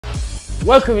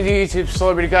Welcome to YouTube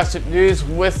Celebrity Gossip News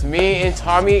with me and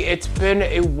Tommy. It's been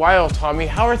a while, Tommy.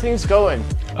 How are things going?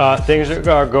 Things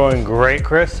are going great,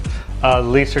 Chris.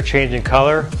 Leaves are changing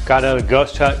color. Got another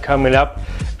ghost hunt coming up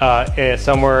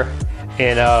somewhere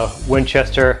in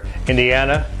Winchester,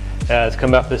 Indiana. It's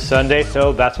coming up this Sunday,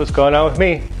 so that's what's going on with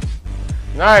me.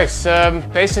 Nice.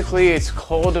 Basically, it's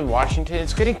cold in Washington.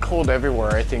 It's getting cold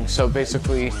everywhere, I think. So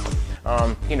basically,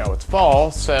 you know, it's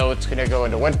fall, so it's going to go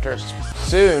into winter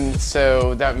soon.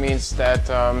 So that means that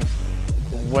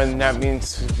when that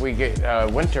means we get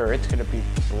winter, it's going to be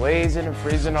blazing and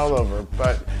freezing all over.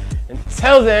 But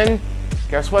until then,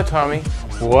 guess what, Tommy?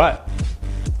 What?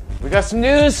 We got some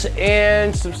news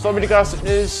and some celebrity gossip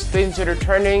news, things that are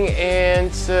trending,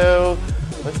 and so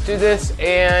let's do this,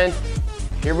 and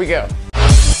here we go.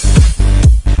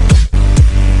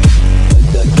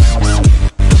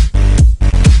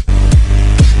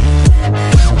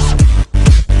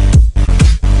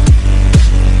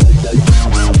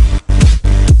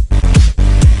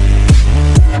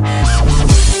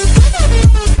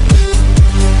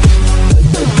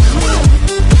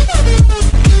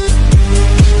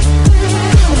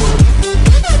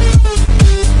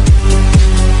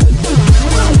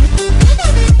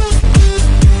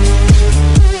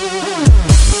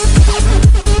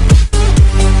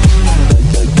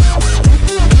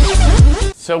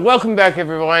 So welcome back,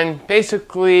 everyone.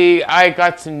 Basically, I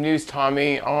got some news,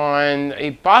 Tommy, on a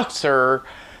boxer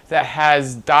that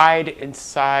has died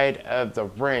inside of the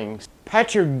ring.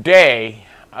 Patrick Day,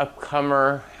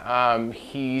 upcomer,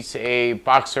 he's a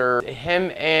boxer.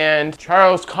 Him and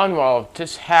Charles Conwell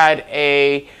just had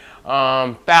a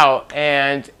bout,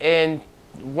 and in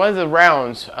one of the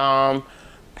rounds,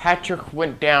 Patrick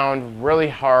went down really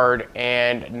hard,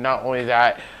 and not only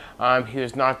that, he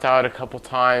was knocked out a couple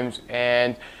times,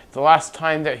 and the last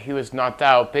time that he was knocked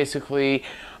out, basically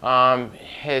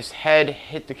his head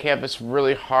hit the canvas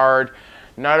really hard,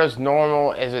 not as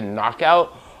normal as a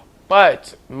knockout,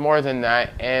 but more than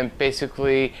that, and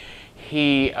basically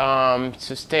he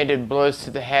sustained blows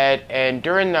to the head, and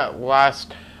during that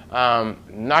last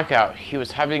knockout, he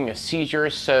was having a seizure,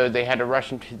 so they had to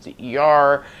rush him to the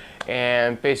ER,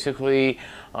 and basically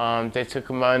they took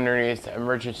him underneath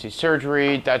emergency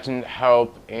surgery. That didn't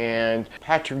help, and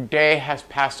Patrick Day has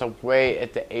passed away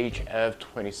at the age of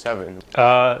 27.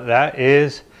 That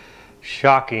is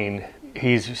shocking.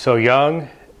 He's so young,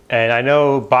 and I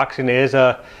know boxing is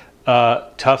a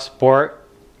tough sport.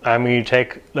 I mean, you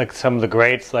take like some of the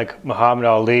greats like Muhammad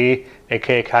Ali,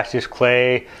 aka Cassius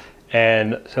Clay,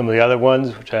 and some of the other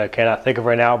ones, which I cannot think of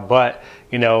right now, but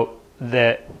you know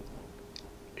that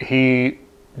he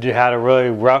had a really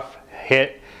rough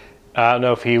hit. I don't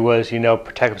know if he was, you know,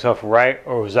 protect himself right,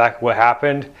 or exactly what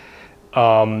happened.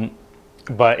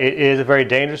 But it is a very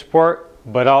dangerous sport,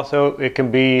 but also it can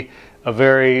be a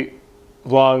very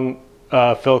long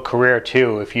filled career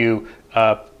too if you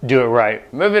do it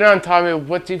right. Moving on, Tommy,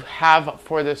 what do you have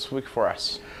for this week for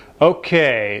us?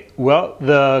 Okay, well,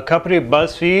 the company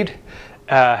BuzzFeed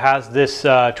has this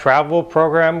travel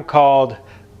program called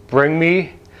Bring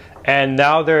Me, and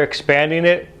now they're expanding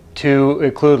it to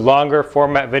include longer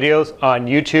format videos on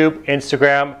YouTube,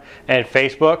 Instagram, and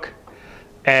Facebook.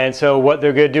 And so what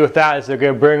they're going to do with that is they're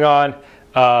going to bring on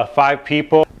 5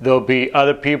 people. There'll be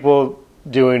other people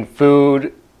doing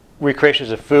food,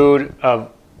 recreations of food,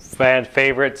 of fan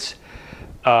favorites,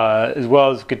 as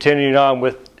well as continuing on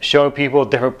with showing people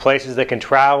different places they can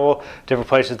travel, different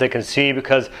places they can see,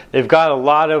 because they've got a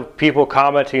lot of people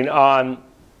commenting on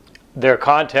their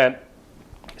content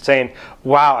saying,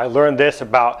 wow, I learned this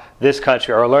about this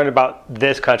country, or I learned about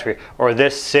this country, or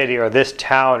this city, or this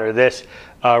town, or this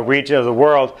region of the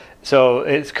world. So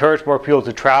it's encouraged more people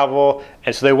to travel,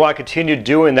 and so they want to continue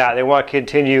doing that. They want to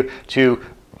continue to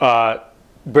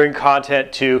bring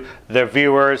content to their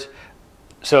viewers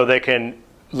so they can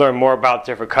learn more about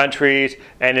different countries.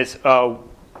 And it's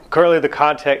currently the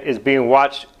content is being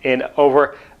watched in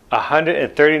over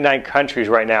 139 countries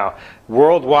right now,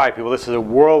 worldwide, people. This is a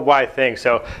worldwide thing.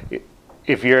 So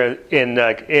if you're in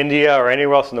India or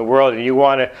anywhere else in the world and you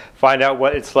want to find out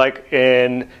what it's like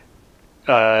in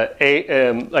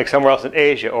like somewhere else in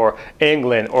Asia or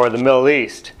England or the Middle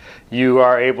East, you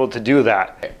are able to do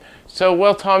that. So,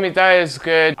 well, Tommy, that is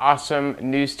good, awesome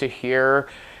news to hear,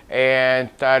 and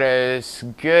that is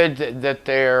good that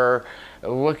they're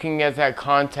looking at that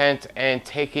content and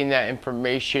taking that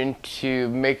information to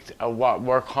make a lot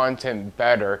more content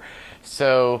better.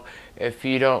 So if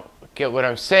you don't get what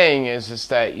I'm saying is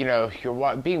that, you know,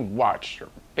 you're being watched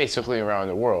basically around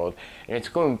the world, and it's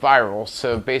going viral.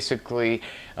 So basically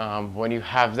when you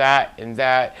have that and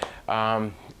that,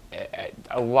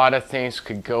 a lot of things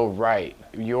could go right,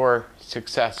 your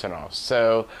success and all.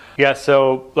 So yeah,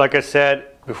 so like I said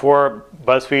before,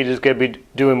 BuzzFeed is going to be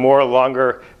doing more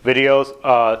longer videos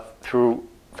through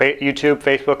YouTube,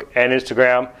 Facebook, and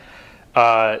Instagram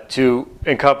to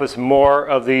encompass more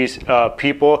of these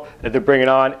people that they're bringing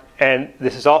on. And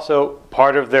this is also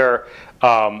part of their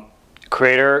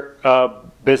creator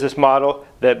business model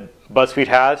that BuzzFeed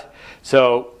has.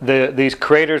 So these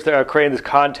creators that are creating this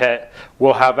content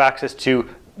will have access to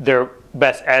their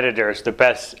best editors, the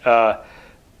best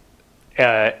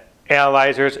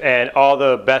analyzers, and all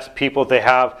the best people they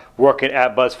have working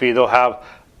at BuzzFeed. They'll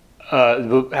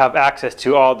have access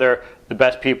to all the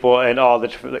best people and all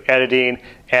the editing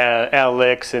and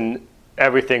analytics and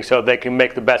everything, so they can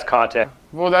make the best content.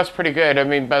 Well, that's pretty good. I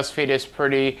mean, BuzzFeed is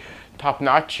pretty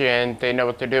top-notch and they know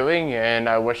what they're doing, and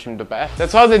I wish them the best.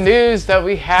 That's all the news that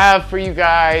we have for you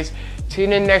guys.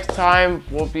 Tune in next time.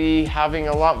 We'll be having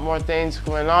a lot more things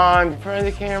going on in front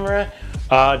of the camera.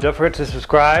 Don't forget to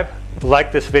subscribe,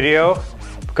 like this video,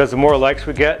 because the more likes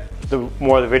we get, the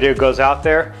more the video goes out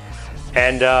there.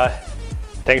 And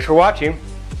thanks for watching.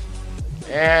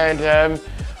 And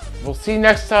we'll see you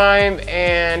next time,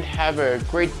 and have a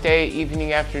great day,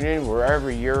 evening, afternoon, wherever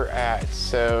you're at.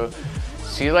 So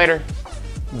see you later.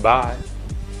 Bye.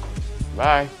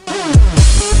 Bye.